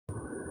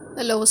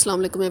Hello,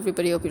 assalamu alaikum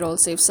everybody. Hope you're all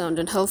safe, sound,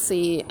 and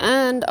healthy.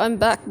 And I'm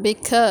back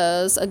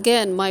because,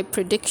 again, my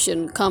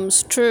prediction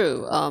comes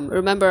true.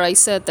 Remember, I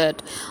said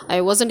that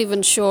I wasn't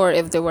even sure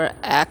if they were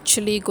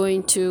actually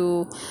going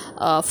to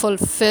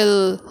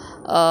fulfill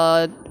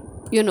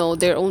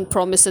their own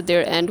promise at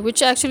their end,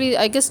 which actually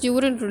I guess you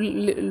wouldn't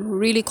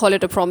really call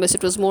it a promise.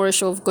 It was more a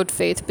show of good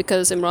faith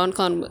because Imran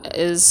Khan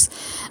is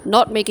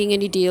not making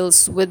any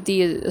deals with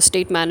the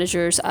state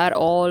managers at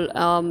all.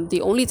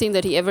 The only thing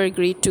that he ever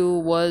agreed to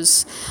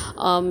was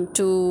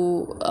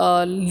to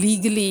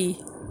legally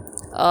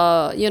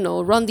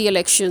run the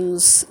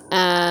elections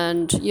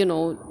and,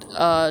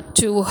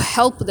 to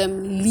help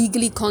them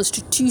legally,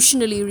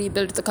 constitutionally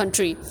rebuild the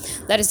country.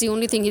 That is the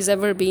only thing he's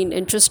ever been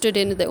interested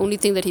in, the only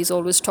thing that he's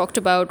always talked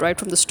about right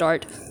from the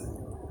start.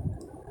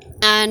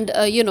 And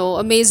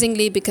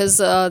amazingly, because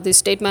the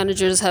state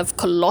managers have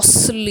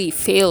colossally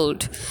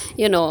failed,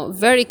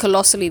 very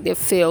colossally they've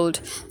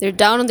failed. They're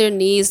down on their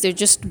knees, they're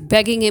just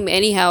begging him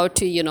anyhow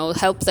to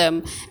help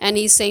them, and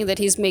he's saying that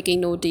he's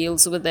making no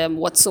deals with them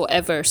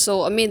whatsoever.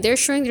 So I mean, they're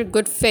showing their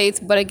good faith,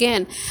 but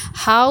again,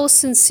 how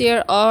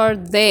sincere are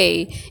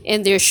they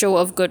in their show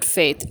of good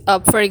faith?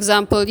 For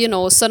example,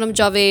 Sanam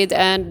Javed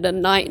and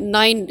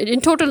nine in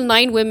total,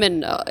 9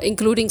 women,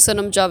 including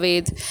Sanam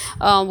Javed,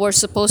 were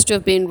supposed to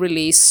have been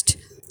released.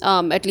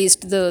 At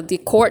least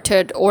the court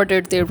had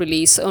ordered their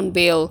release on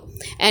bail,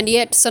 and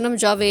yet Sanam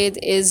Javed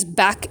is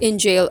back in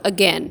jail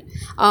again.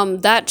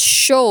 That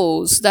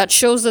shows that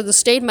the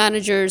state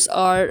managers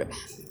are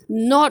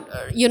not,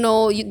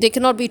 they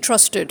cannot be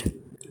trusted.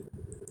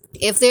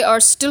 If they are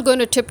still going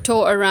to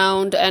tiptoe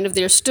around, and if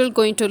they're still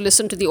going to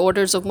listen to the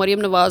orders of Maryam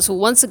Nawaz, who,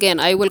 once again,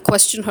 I will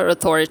question her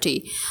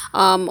authority.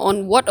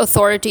 On what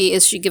authority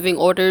is she giving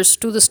orders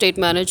to the state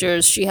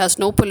managers? She has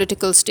no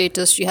political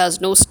status, she has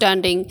no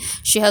standing,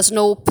 she has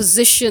no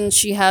position,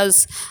 she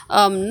has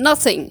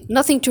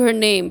nothing to her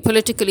name,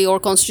 politically or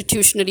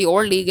constitutionally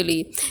or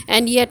legally.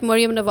 And yet,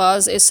 Maryam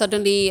Nawaz is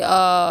suddenly,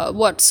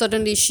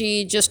 suddenly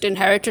she just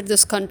inherited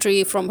this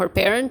country from her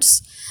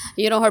parents.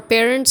 Her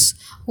parents,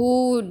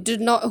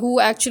 who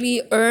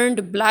actually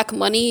earned black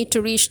money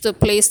to reach the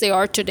place they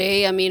are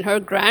today. I mean, her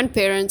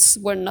grandparents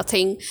were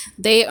nothing,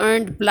 they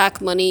earned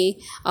black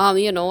money,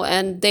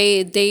 and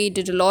they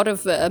did a lot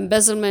of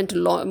embezzlement,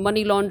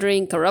 money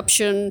laundering,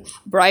 corruption,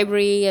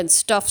 bribery, and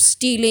stuff,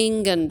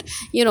 stealing, and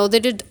they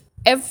did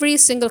every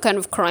single kind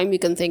of crime you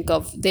can think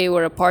of. They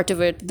were a part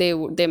of it. They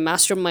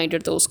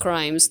masterminded those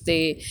crimes.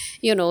 They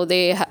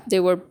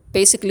were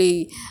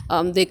basically,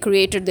 they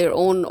created their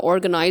own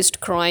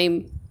organized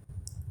crime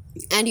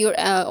and your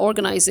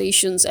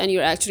organizations, and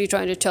you're actually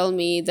trying to tell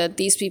me that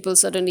these people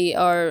suddenly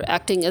are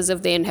acting as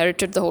if they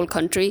inherited the whole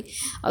country.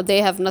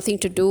 They have nothing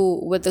to do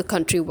with the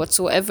country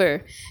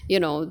whatsoever.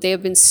 They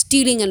have been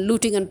stealing and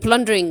looting and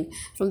plundering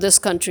from this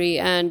country,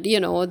 and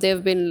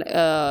they've been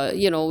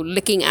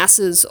licking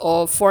asses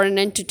of foreign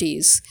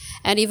entities.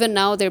 And even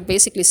now they're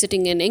basically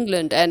sitting in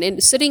England,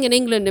 and sitting in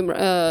England,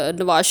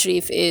 Nawaz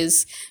Sharif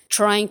is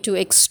trying to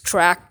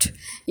extract,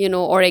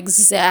 or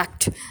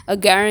exact a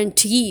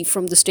guarantee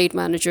from the state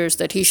managers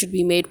that he should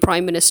be made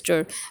prime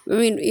minister. I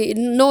mean,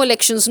 no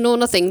elections, no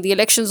nothing. The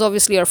elections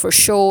obviously are for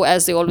show,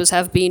 as they always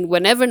have been.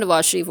 Whenever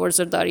Nawaz Sharif or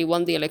Zardari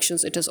won the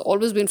elections, it has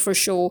always been for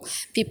show.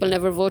 People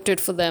never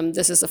voted for them.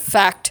 This is a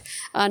fact,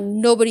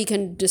 and nobody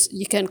can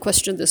you can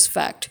question this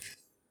fact.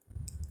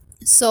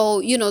 So,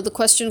 the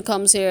question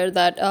comes here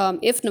that,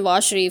 if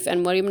Nawaz Sharif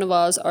and Maryam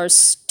Nawaz are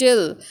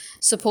still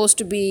supposed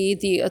to be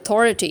the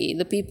authority,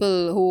 the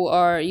people who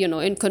are,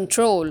 in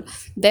control,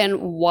 then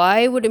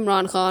why would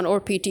Imran Khan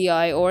or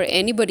PTI or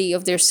anybody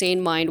of their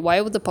sane mind, why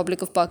would the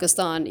public of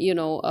Pakistan,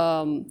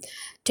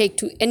 take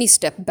to any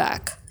step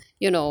back?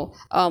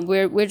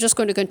 We're just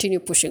going to continue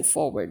pushing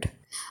forward.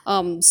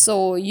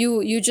 So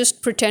you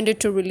just pretended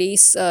to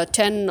release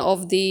 10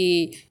 of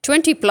the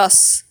 20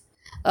 plus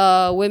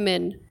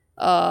women,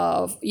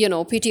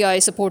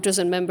 PTI supporters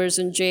and members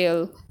in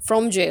jail,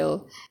 from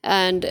jail,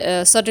 and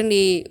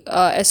suddenly,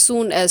 as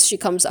soon as she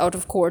comes out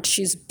of court,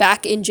 she's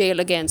back in jail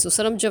again. So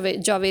Sanam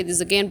Javed is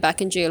again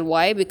back in jail.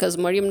 Why? Because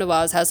Maryam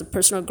Nawaz has a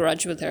personal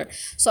grudge with her.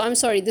 So I'm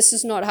sorry, this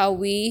is not how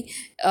we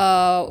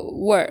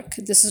work.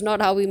 This is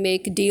not how we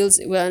make deals.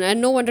 Well,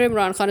 and no wonder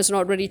Imran Khan is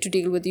not ready to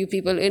deal with you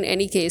people in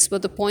any case.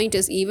 But the point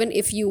is, even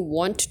if you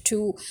want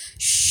to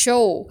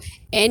show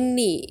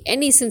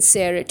any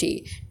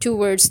sincerity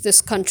towards this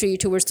country,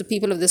 towards the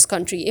people of this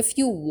country, if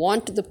you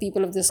want the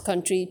people of this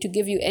country to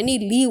give you any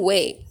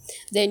leeway,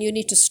 then you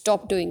need to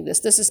stop doing this.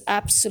 This is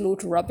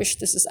absolute rubbish.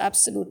 This is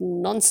absolute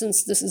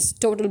nonsense. This is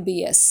total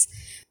BS.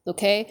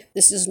 Okay,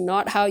 this is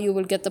not how you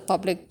will get the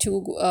public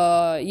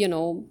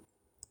to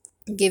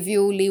give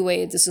you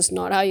leeway. This is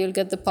not how you'll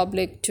get the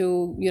public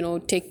to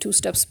take 2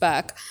 steps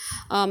back.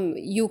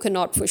 You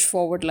cannot push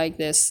forward like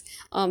this.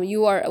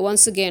 You are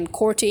once again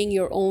courting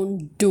your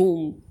own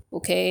doom.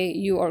 Okay,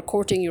 you are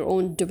courting your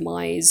own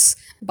demise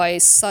by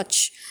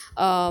such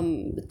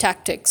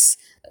tactics.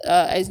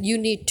 You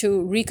need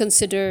to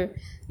reconsider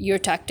your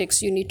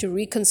tactics. You need to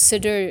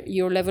reconsider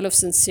your level of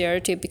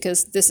sincerity,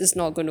 because this is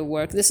not going to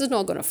work. This is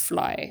not going to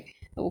fly.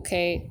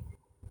 Okay.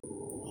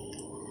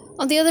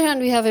 On the other hand,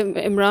 we have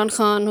Imran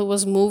Khan, who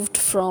was moved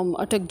from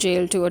Atak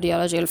jail to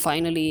Adiala jail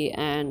finally,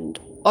 and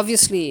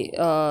obviously,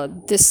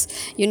 this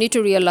you need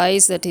to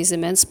realize that his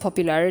immense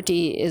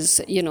popularity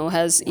is,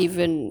 has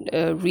even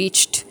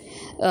reached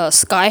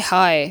sky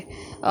high.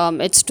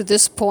 It's to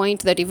this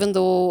point that even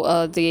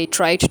though they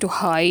tried to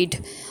hide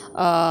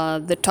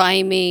the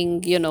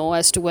timing,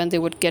 as to when they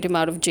would get him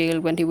out of jail,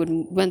 when they would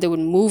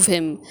move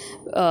him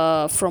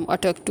from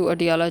Atak to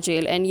Adiala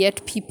jail, and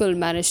yet people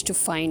managed to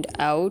find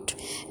out,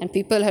 and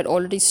people had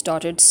already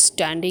started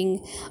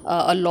standing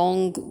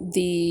along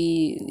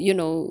the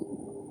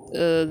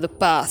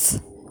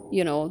path,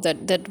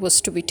 that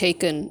was to be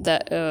taken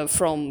that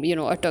from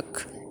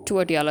Atak to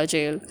Adiala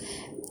jail,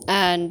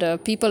 and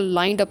people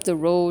lined up the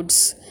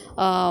roads,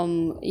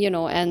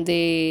 and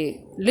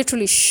they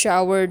literally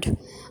showered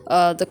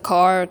the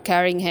car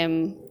carrying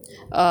him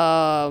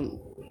uh,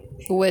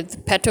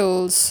 with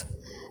petals,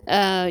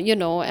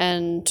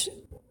 and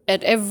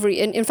at every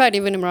in fact,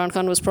 even Imran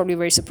Khan was probably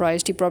very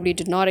surprised. He probably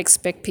did not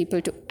expect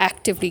people to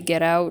actively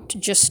get out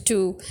just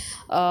to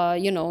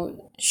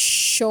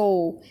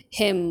show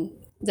him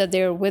that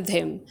they're with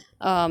him,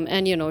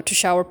 and to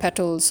shower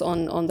petals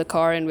on the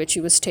car in which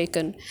he was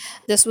taken.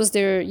 This was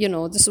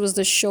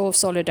the show of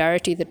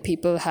solidarity that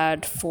people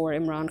had for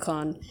Imran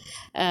Khan,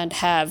 and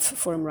have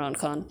for Imran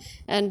Khan.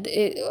 And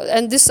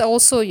this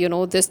also,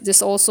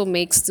 this also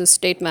makes the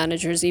state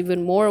managers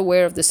even more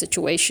aware of the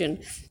situation,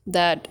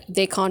 that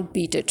they can't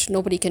beat it.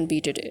 Nobody can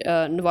beat it.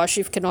 Nawaz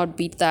Sharif cannot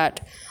beat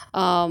that.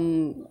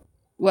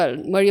 Well,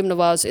 Maryam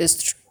Nawaz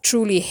is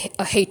truly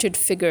a hated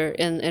figure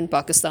in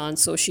Pakistan,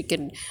 so she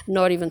can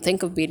not even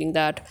think of beating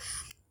that.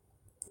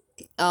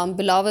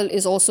 Bilawal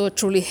is also a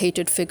truly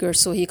hated figure,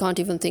 so he can't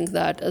even think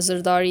that.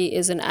 Zardari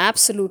is an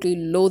absolutely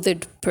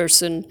loathed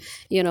person.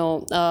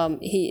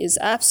 He is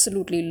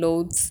absolutely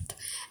loathed,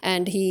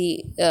 and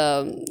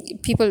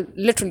people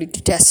literally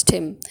detest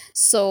him.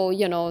 So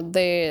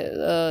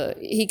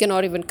he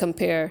cannot even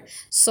compare.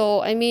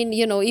 So I mean,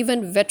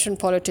 even veteran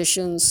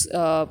politicians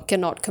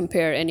cannot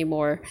compare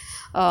anymore.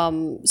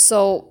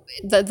 So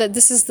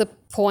this is the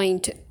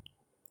point,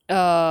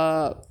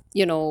 where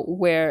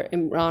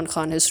Imran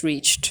Khan has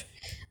reached.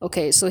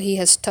 Okay, so he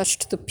has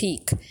touched the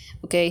peak.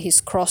 Okay,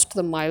 he's crossed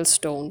the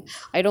milestone.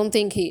 I don't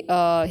think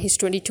his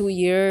 22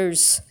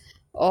 years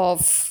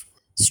of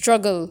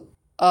struggle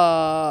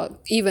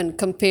even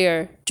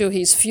compare to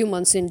his few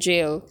months in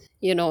jail,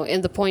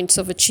 in the points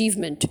of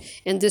achievement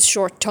in this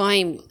short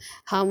time,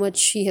 how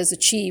much he has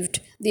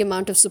achieved, the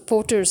amount of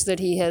supporters that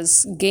he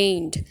has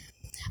gained.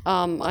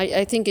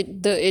 I think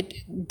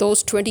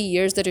those 20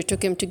 years that it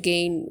took him to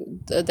gain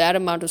that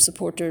amount of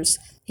supporters,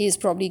 he's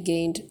probably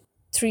gained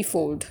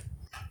threefold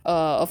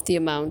of the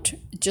amount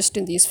just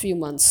in these few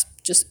months,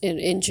 just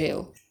in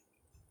jail.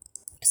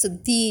 So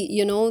the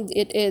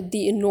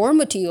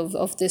enormity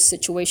of this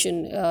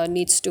situation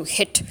needs to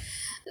hit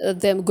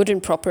them good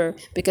and proper,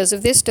 because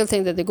if they still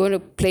think that they're going to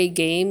play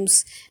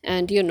games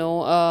and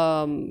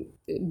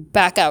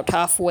back out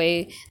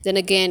halfway, then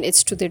again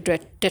it's to their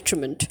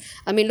detriment.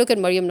 I mean, look at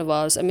Maryam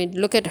Nawaz. I mean,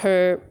 look at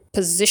her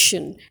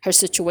position, her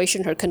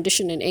situation, her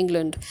condition in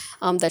England,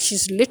 that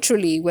she's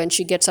literally, when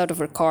she gets out of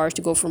her car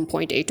to go from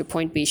point A to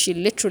point B, she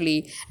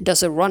literally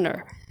does a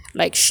runner.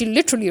 Like, she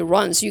literally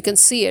runs. You can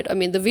see it. I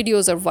mean, the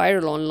videos are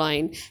viral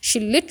online. She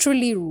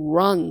literally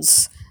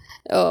runs.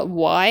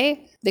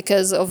 Why?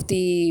 Because of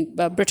the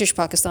British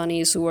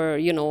Pakistanis who are,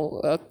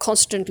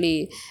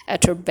 constantly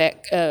at her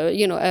back,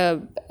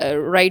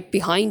 right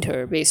behind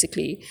her,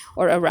 basically,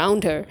 or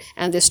around her,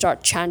 and they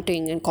start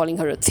chanting and calling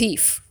her a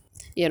thief,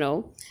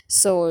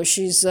 So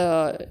she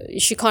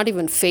can't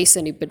even face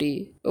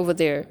anybody over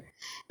there.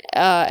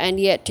 And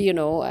yet,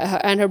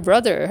 and her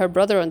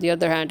brother on the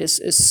other hand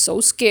is so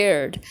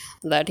scared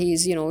that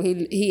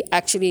he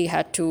actually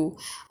had to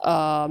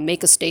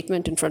make a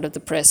statement in front of the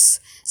press,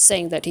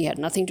 saying that he had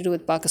nothing to do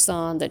with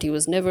Pakistan, that he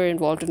was never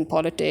involved in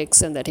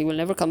politics, and that he will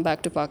never come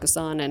back to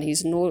Pakistan, and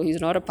he's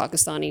not a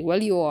Pakistani.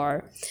 Well, you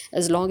are.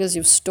 As long as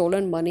you've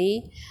stolen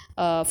money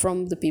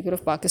from the people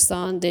of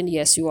Pakistan, then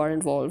yes, you are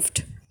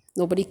involved.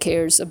 Nobody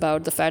cares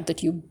about the fact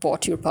that you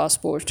bought your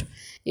passport,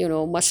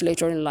 much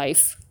later in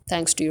life,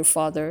 thanks to your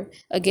father,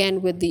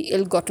 again with the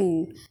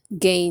ill-gotten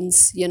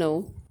gains,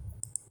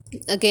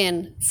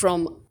 again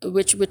from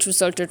which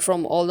resulted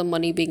from all the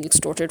money being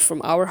extorted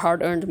from our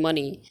hard-earned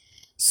money.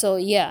 So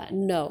yeah,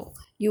 no,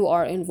 you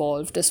are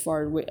involved as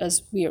far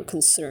as we are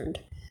concerned.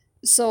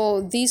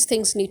 So these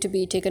things need to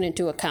be taken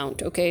into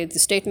account. Okay, the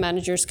state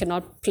managers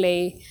cannot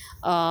play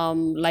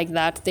like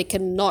that. They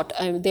cannot.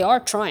 I mean, they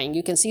are trying.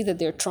 You can see that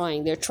they're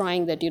trying. They're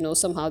trying that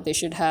somehow they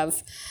should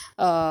have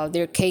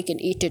their cake and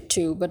eat it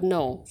too. But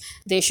no,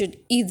 they should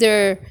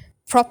either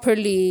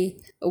properly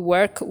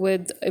work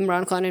with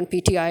Imran Khan and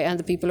PTI and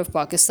the people of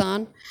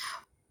Pakistan,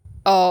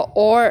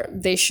 or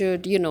they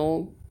should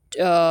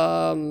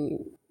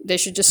They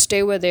should just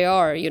stay where they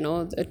are,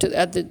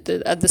 at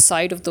the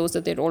side of those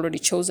that they'd already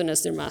chosen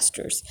as their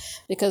masters,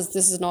 because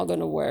this is not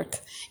going to work.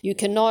 You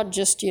cannot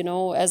just,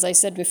 as I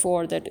said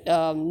before, that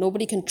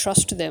nobody can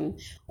trust them,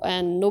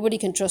 and nobody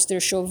can trust their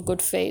show of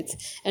good faith,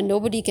 and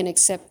nobody can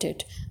accept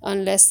it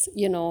unless,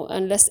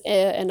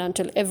 and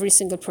until every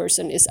single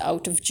person is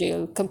out of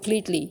jail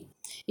completely.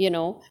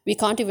 We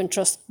can't even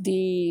trust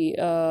the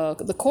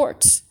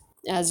courts,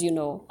 as you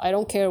know. I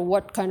don't care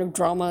what kind of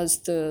dramas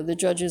the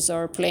judges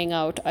are playing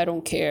out. I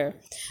don't care.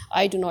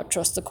 I do not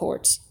trust the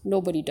courts.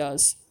 Nobody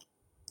does.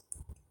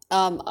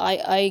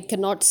 I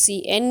cannot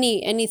see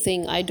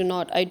anything. I do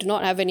not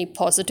have any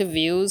positive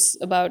views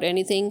about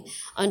anything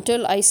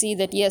until I see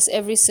that yes,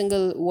 every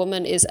single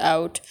woman is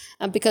out.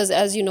 And because,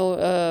 as you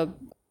know,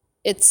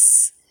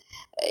 it's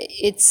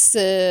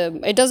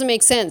it doesn't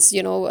make sense.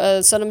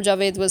 Salam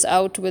Javed was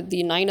out with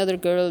the nine other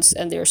girls,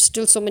 and there are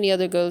still so many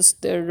other girls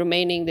there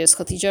remaining. There's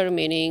Khatija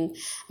remaining.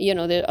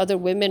 There are other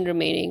women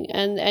remaining,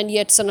 and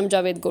yet Salam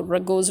Javed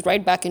goes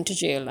right back into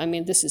jail. I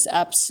mean, this is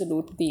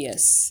absolute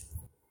BS.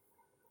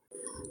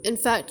 In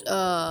fact,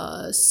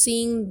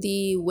 seeing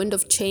the wind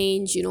of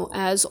change,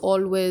 as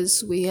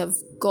always, we have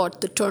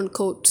got the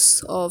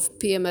turncoats of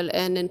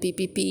PMLN and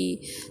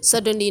PPP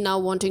suddenly now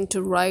wanting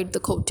to ride the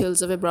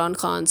coattails of Imran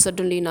Khan.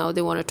 Suddenly now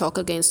they want to talk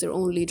against their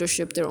own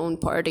leadership, their own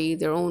party,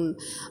 their own,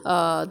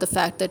 the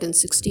fact that in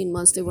 16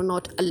 months they were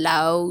not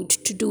allowed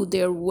to do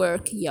their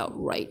work. Yeah,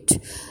 right.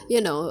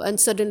 And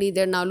suddenly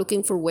they're now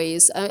looking for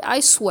ways. I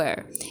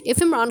swear, if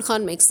Imran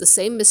Khan makes the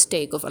same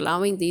mistake of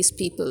allowing these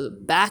people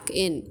back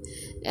in,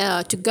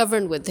 to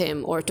govern with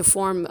him, or to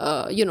form,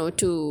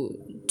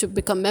 to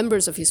become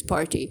members of his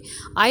party,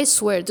 I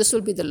swear this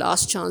will be the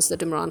last chance that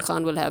Imran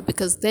Khan will have,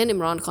 because then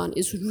Imran Khan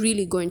is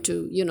really going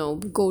to,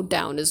 go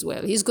down as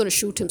well. He's going to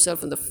shoot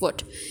himself in the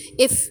foot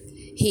if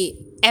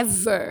he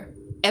ever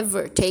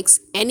takes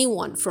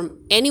anyone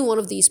from any one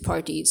of these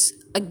parties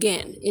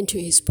again into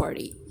his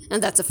party.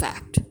 And that's a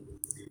fact.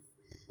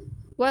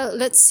 Well,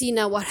 let's see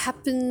now what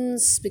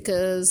happens,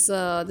 because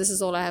this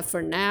is all I have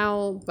for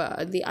now.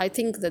 But I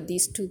think that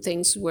these two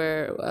things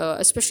were,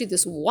 especially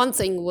this one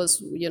thing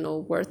was,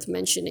 worth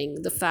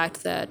mentioning. The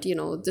fact that,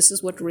 this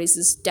is what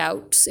raises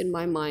doubts in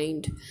my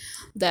mind,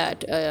 that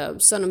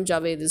Sanam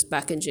Javed is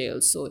back in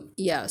jail. So,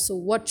 yeah. So,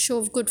 what show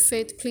of good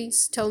faith,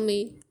 please tell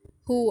me?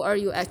 Who are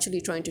you actually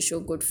trying to show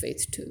good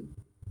faith to?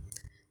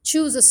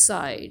 Choose a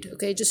side,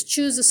 okay? Just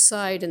choose a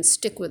side and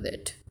stick with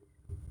it.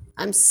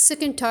 I'm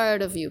sick and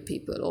tired of you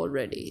people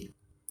already.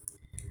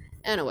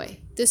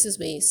 Anyway, this is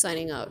me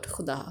signing out.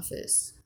 Khuda Hafiz.